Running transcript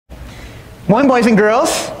Morning, boys and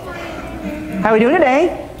girls. How are we doing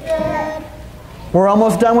today? Good. We're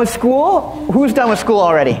almost done with school. Who's done with school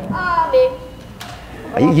already? Me.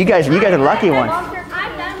 You guys are lucky ones.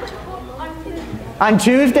 I'm done with school on Tuesday. On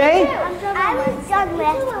Tuesday? I was done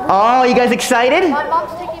last week. Oh, you guys excited? My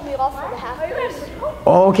mom's taking me off for the half days.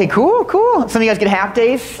 Okay, cool. Some of you guys get half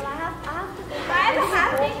days? I have a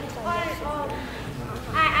half day on,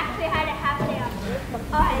 I actually had a half day on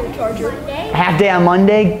Monday. Half day on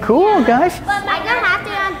Monday? Cool, guys. But I got half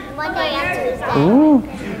day on Monday and Tuesday. Ooh.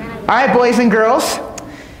 All right, boys and girls.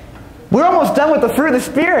 We're almost done with the fruit of the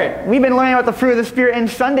Spirit. We've been learning about the fruit of the Spirit in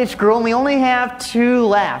Sunday school, and we only have 2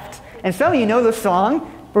 left. And some of you know the song.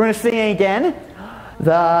 We're going to sing it again.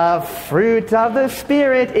 The fruit of the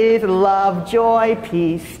Spirit is love, joy,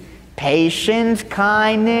 peace, patience,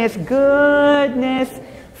 kindness, goodness,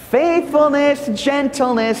 faithfulness,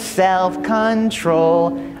 gentleness,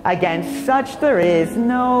 self-control. Against such there is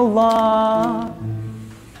no law.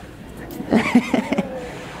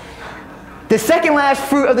 The second last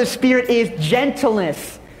fruit of the Spirit is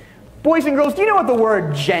gentleness. Boys and girls, do you know what the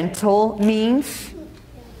word gentle means?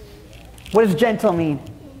 What does gentle mean?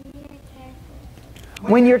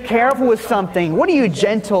 When you're careful with something, what are you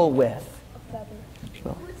gentle with?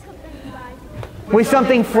 With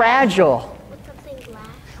something fragile.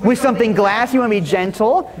 With something glass, you want to be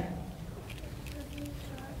gentle.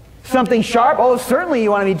 Something sharp, oh, certainly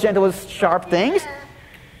you want to be gentle with sharp things.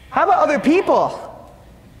 How about other people?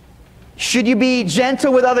 Should you be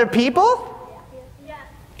gentle with other people?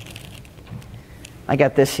 I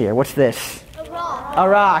got this here. What's this? A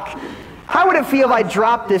rock. How would it feel if I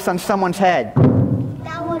dropped this on someone's head?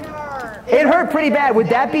 That would hurt. It hurt pretty bad. Would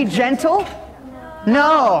that be gentle?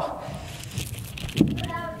 No.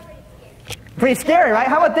 Pretty scary, right?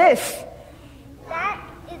 How about this? That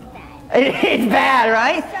is bad. It's bad,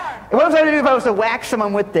 right? What was I going to do if I was to whack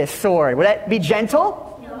someone with this sword? Would that be gentle?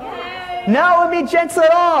 No, it wouldn't be gentle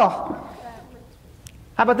at all.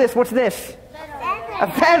 How about this? What's this? A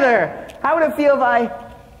feather. How would it feel if I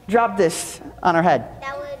dropped this on her head?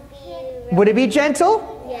 That would be... Would it be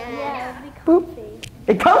gentle? Yeah. Boop.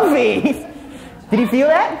 It's comfy. Did you feel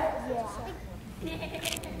that?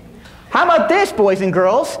 How about this, boys and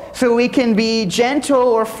girls? So we can be gentle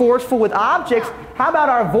or forceful with objects. How about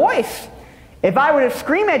our voice? If I were to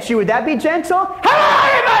scream at you, would that be gentle? Hello,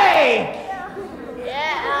 everybody!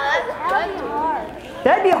 That'd be hard.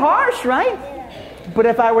 That'd be harsh, right? But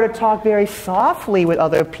if I were to talk very softly with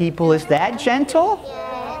other people, is that gentle?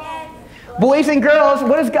 Yes. Boys and girls,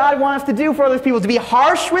 what does God want us to do for other people? To be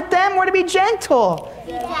harsh with them or to be gentle?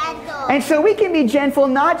 Be gentle. And so we can be gentle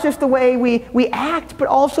not just the way we act, but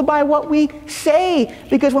also by what we say.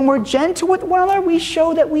 Because when we're gentle with one another, we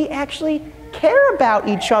show that we actually care about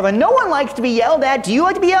each other. No one likes to be yelled at. Do you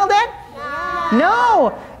like to be yelled at?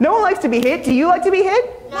 No. No one likes to be hit. Do you like to be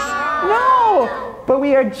hit? No. But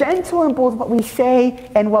we are gentle in both what we say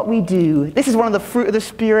and what we do. This is one of the fruit of the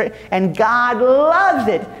Spirit, and God loves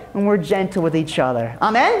it when we're gentle with each other.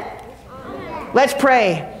 Amen? Amen. Let's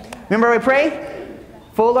pray. Remember how we pray?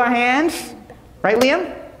 Fold our hands. Right,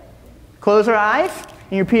 Liam? Close our eyes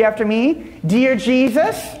and you repeat after me. Dear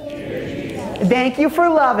Jesus, thank you for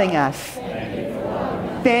loving us.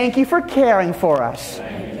 Thank you for caring for us.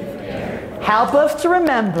 Help us to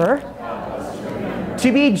remember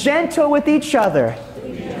to be gentle with each other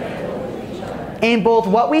in both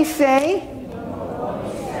what we say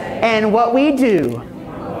and what we do,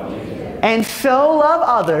 and so love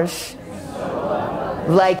others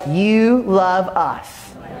like you love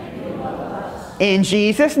us. In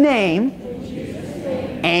Jesus' name,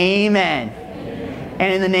 amen.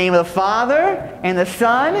 And in the name of the Father, and the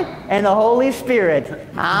Son, and the Holy Spirit.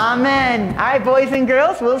 Amen. All right, boys and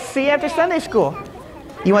girls, we'll see you after Sunday school.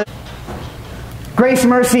 Grace,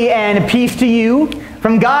 mercy, and peace to you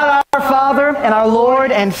from God our Father and our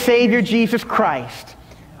Lord and Savior Jesus Christ.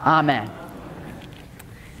 Amen.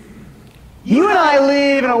 You and I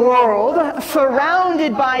live in a world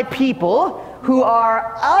surrounded by people who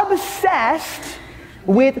are obsessed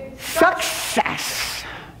with success.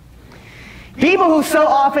 People who so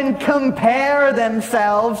often compare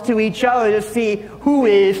themselves to each other to see who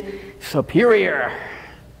is superior,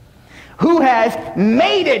 who has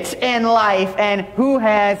made it in life, and who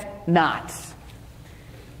has not.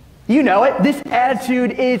 You know it. This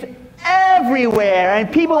attitude is everywhere.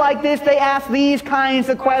 And people like this, they ask these kinds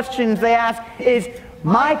of questions. They ask, is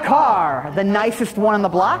my car the nicest one on the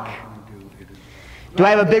block? Do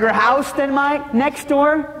I have a bigger house than my next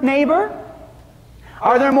door neighbor?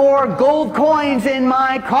 Are there more gold coins in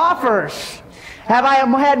my coffers? Have I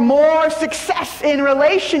had more success in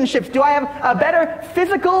relationships? Do I have a better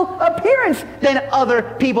physical appearance than other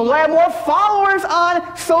people? Do I have more followers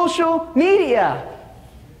on social media?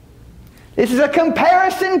 This is a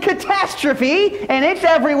comparison catastrophe, and it's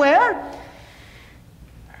everywhere.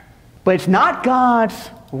 But it's not God's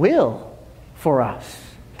will for us.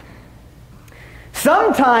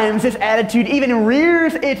 Sometimes this attitude even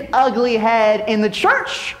rears its ugly head in the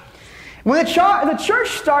church. When the church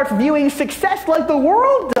starts viewing success like the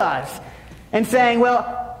world does, and saying,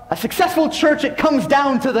 well, a successful church, it comes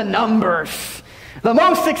down to the numbers. The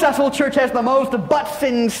most successful church has the most butts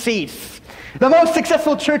in seats. The most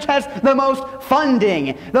successful church has the most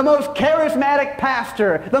funding, the most charismatic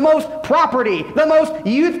pastor, the most property, the most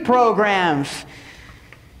youth programs.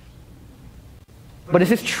 But is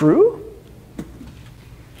this true?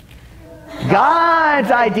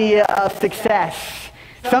 God's idea of success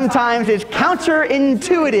sometimes is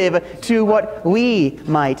counterintuitive to what we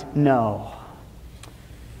might know.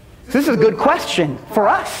 So this is a good question for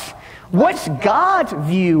us. What's God's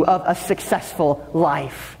view of a successful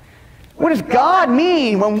life? What does God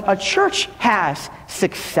mean when a church has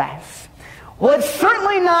success? Well, it's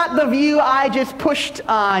certainly not the view I just pushed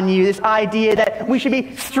on you, this idea that we should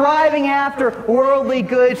be striving after worldly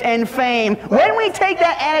goods and fame. When we take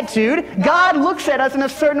that attitude, God looks at us in a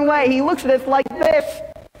certain way. He looks at us like this.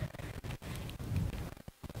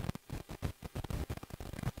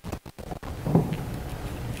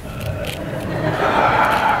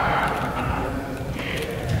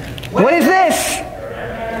 What is this?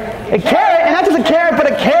 A carrot, and not just a carrot, but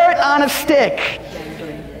a carrot on a stick.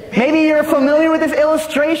 Maybe you're familiar with this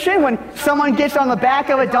illustration when someone gets on the back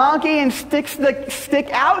of a donkey and sticks the stick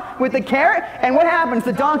out with the carrot, and what happens?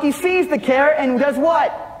 The donkey sees the carrot and does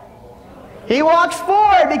what? He walks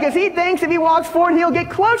forward because he thinks if he walks forward he'll get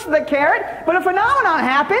close to the carrot, but a phenomenon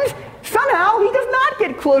happens. Somehow he does not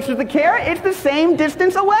get close to the carrot. It's the same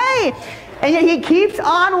distance away. And yet he keeps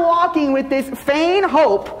on walking with this vain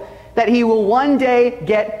hope that he will one day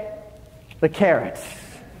get the carrots.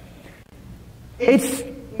 It's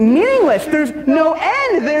meaningless. There's no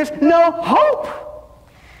end. There's no hope.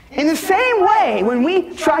 In the same way, when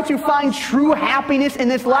we try to find true happiness in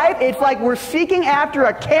this life, it's like we're seeking after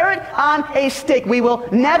a carrot on a stick. We will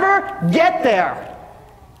never get there.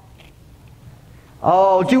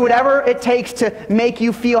 Oh, do whatever it takes to make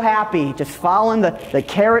you feel happy. Just following the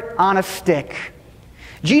carrot on a stick.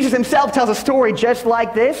 Jesus himself tells a story just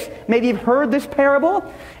like this. Maybe you've heard this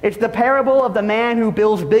parable. It's the parable of the man who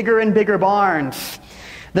builds bigger and bigger barns.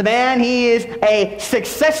 The man, he is a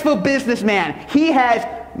successful businessman. He has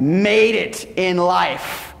made it in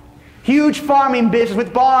life. Huge farming business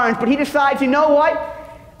with barns, but he decides, you know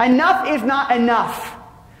what? Enough is not enough.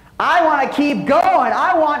 I want to keep going.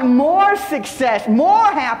 I want more success, more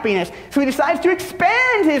happiness. So he decides to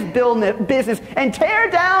expand his business and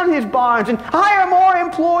tear down his barns and hire more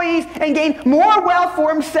employees and gain more wealth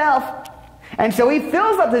for himself. And so he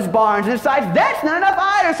fills up his barns and decides that's not enough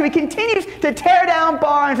either. So he continues to tear down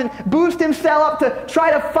barns and boost himself up to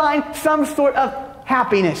try to find some sort of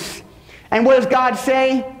happiness. And what does God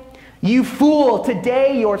say? You fool,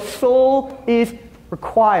 today your soul is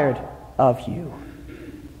required of you.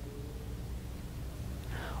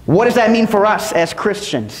 What does that mean for us as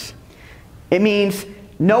Christians? It means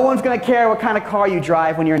no one's going to care what kind of car you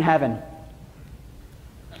drive when you're in heaven.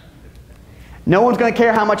 No one's going to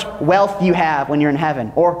care how much wealth you have when you're in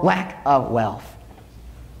heaven, or lack of wealth.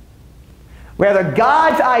 Rather,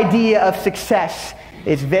 God's idea of success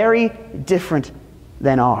is very different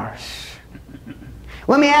than ours.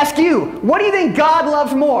 Let me ask you, what do you think God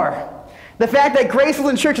loves more? The fact that Grace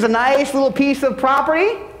Lutheran Church is a nice little piece of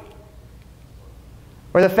property?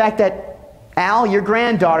 Or the fact that Al, your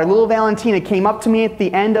granddaughter, little Valentina, came up to me at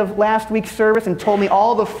the end of last week's service and told me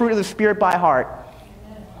all the fruit of the Spirit by heart?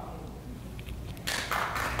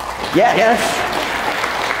 Yeah, yes.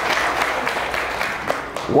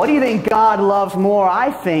 What do you think God loves more?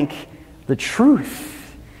 I think the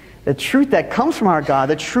truth. The truth that comes from our God.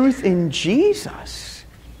 The truth in Jesus.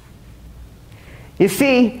 You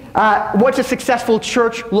see, what does a successful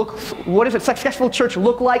church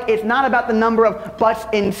look like? It's not about the number of butts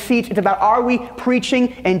in seats. It's about, are we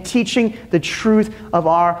preaching and teaching the truth of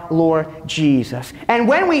our Lord Jesus? And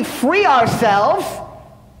when we free ourselves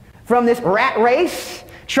from this rat race,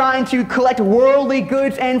 trying to collect worldly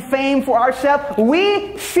goods and fame for ourselves,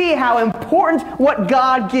 we see how important what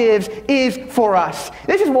God gives is for us.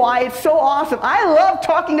 This is why it's so awesome. I love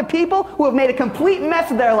talking to people who have made a complete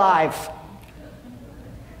mess of their lives.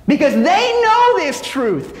 Because they know this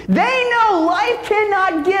truth. They know life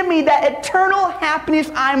cannot give me that eternal happiness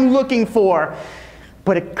I'm looking for.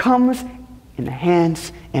 But it comes in the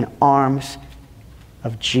hands and arms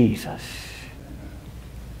of Jesus.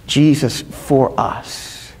 Jesus for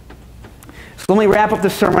us. So let me wrap up the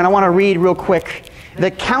sermon. I want to read real quick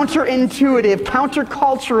the counterintuitive,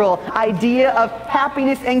 countercultural idea of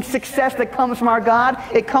happiness and success that comes from our God.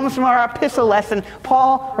 It comes from our epistle lesson.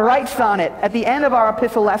 Paul writes on it at the end of our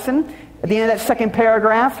epistle lesson, at the end of that second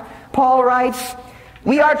paragraph. Paul writes,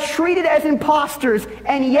 "We are treated as impostors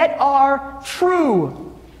and yet are true.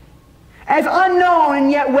 As unknown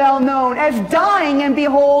and yet well known, as dying and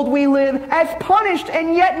behold we live, as punished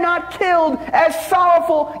and yet not killed, as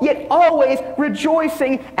sorrowful yet always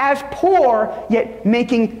rejoicing, as poor yet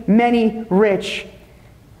making many rich,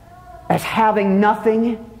 as having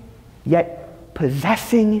nothing yet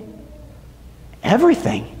possessing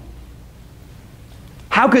everything."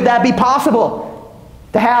 How could that be possible?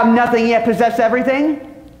 To have nothing yet possess everything?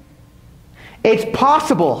 It's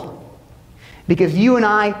possible because you and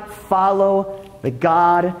I follow the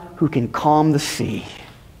God who can calm the sea.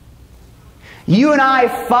 You and I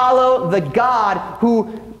follow the God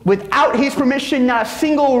who, without His permission, not a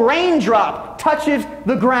single raindrop touches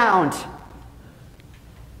the ground.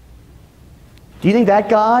 Do you think that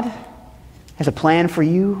God has a plan for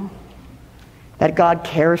you? That God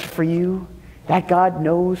cares for you? That God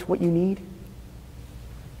knows what you need?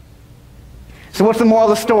 So what's the moral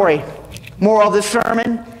of the story? Moral of this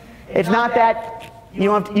sermon? It's not that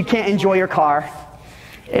you can't enjoy your car.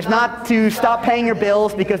 It's not to stop paying your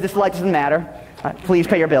bills because this light doesn't matter. Please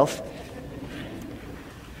pay your bills.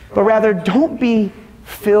 But rather, don't be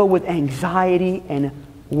filled with anxiety and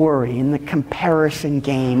worry in the comparison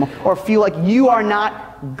game or feel like you are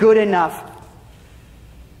not good enough.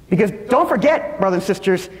 Because don't forget, brothers and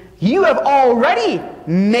sisters, you have already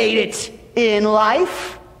made it in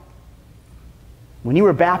life. When you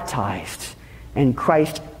were baptized and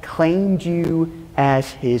Christ claimed you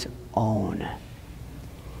as His own.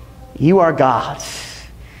 You are God's.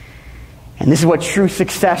 And this is what true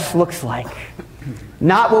success looks like.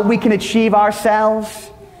 Not what we can achieve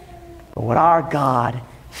ourselves, but what our God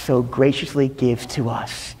so graciously gives to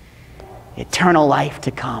us. Eternal life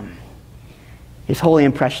to come. His holy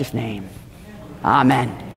and precious name. Amen.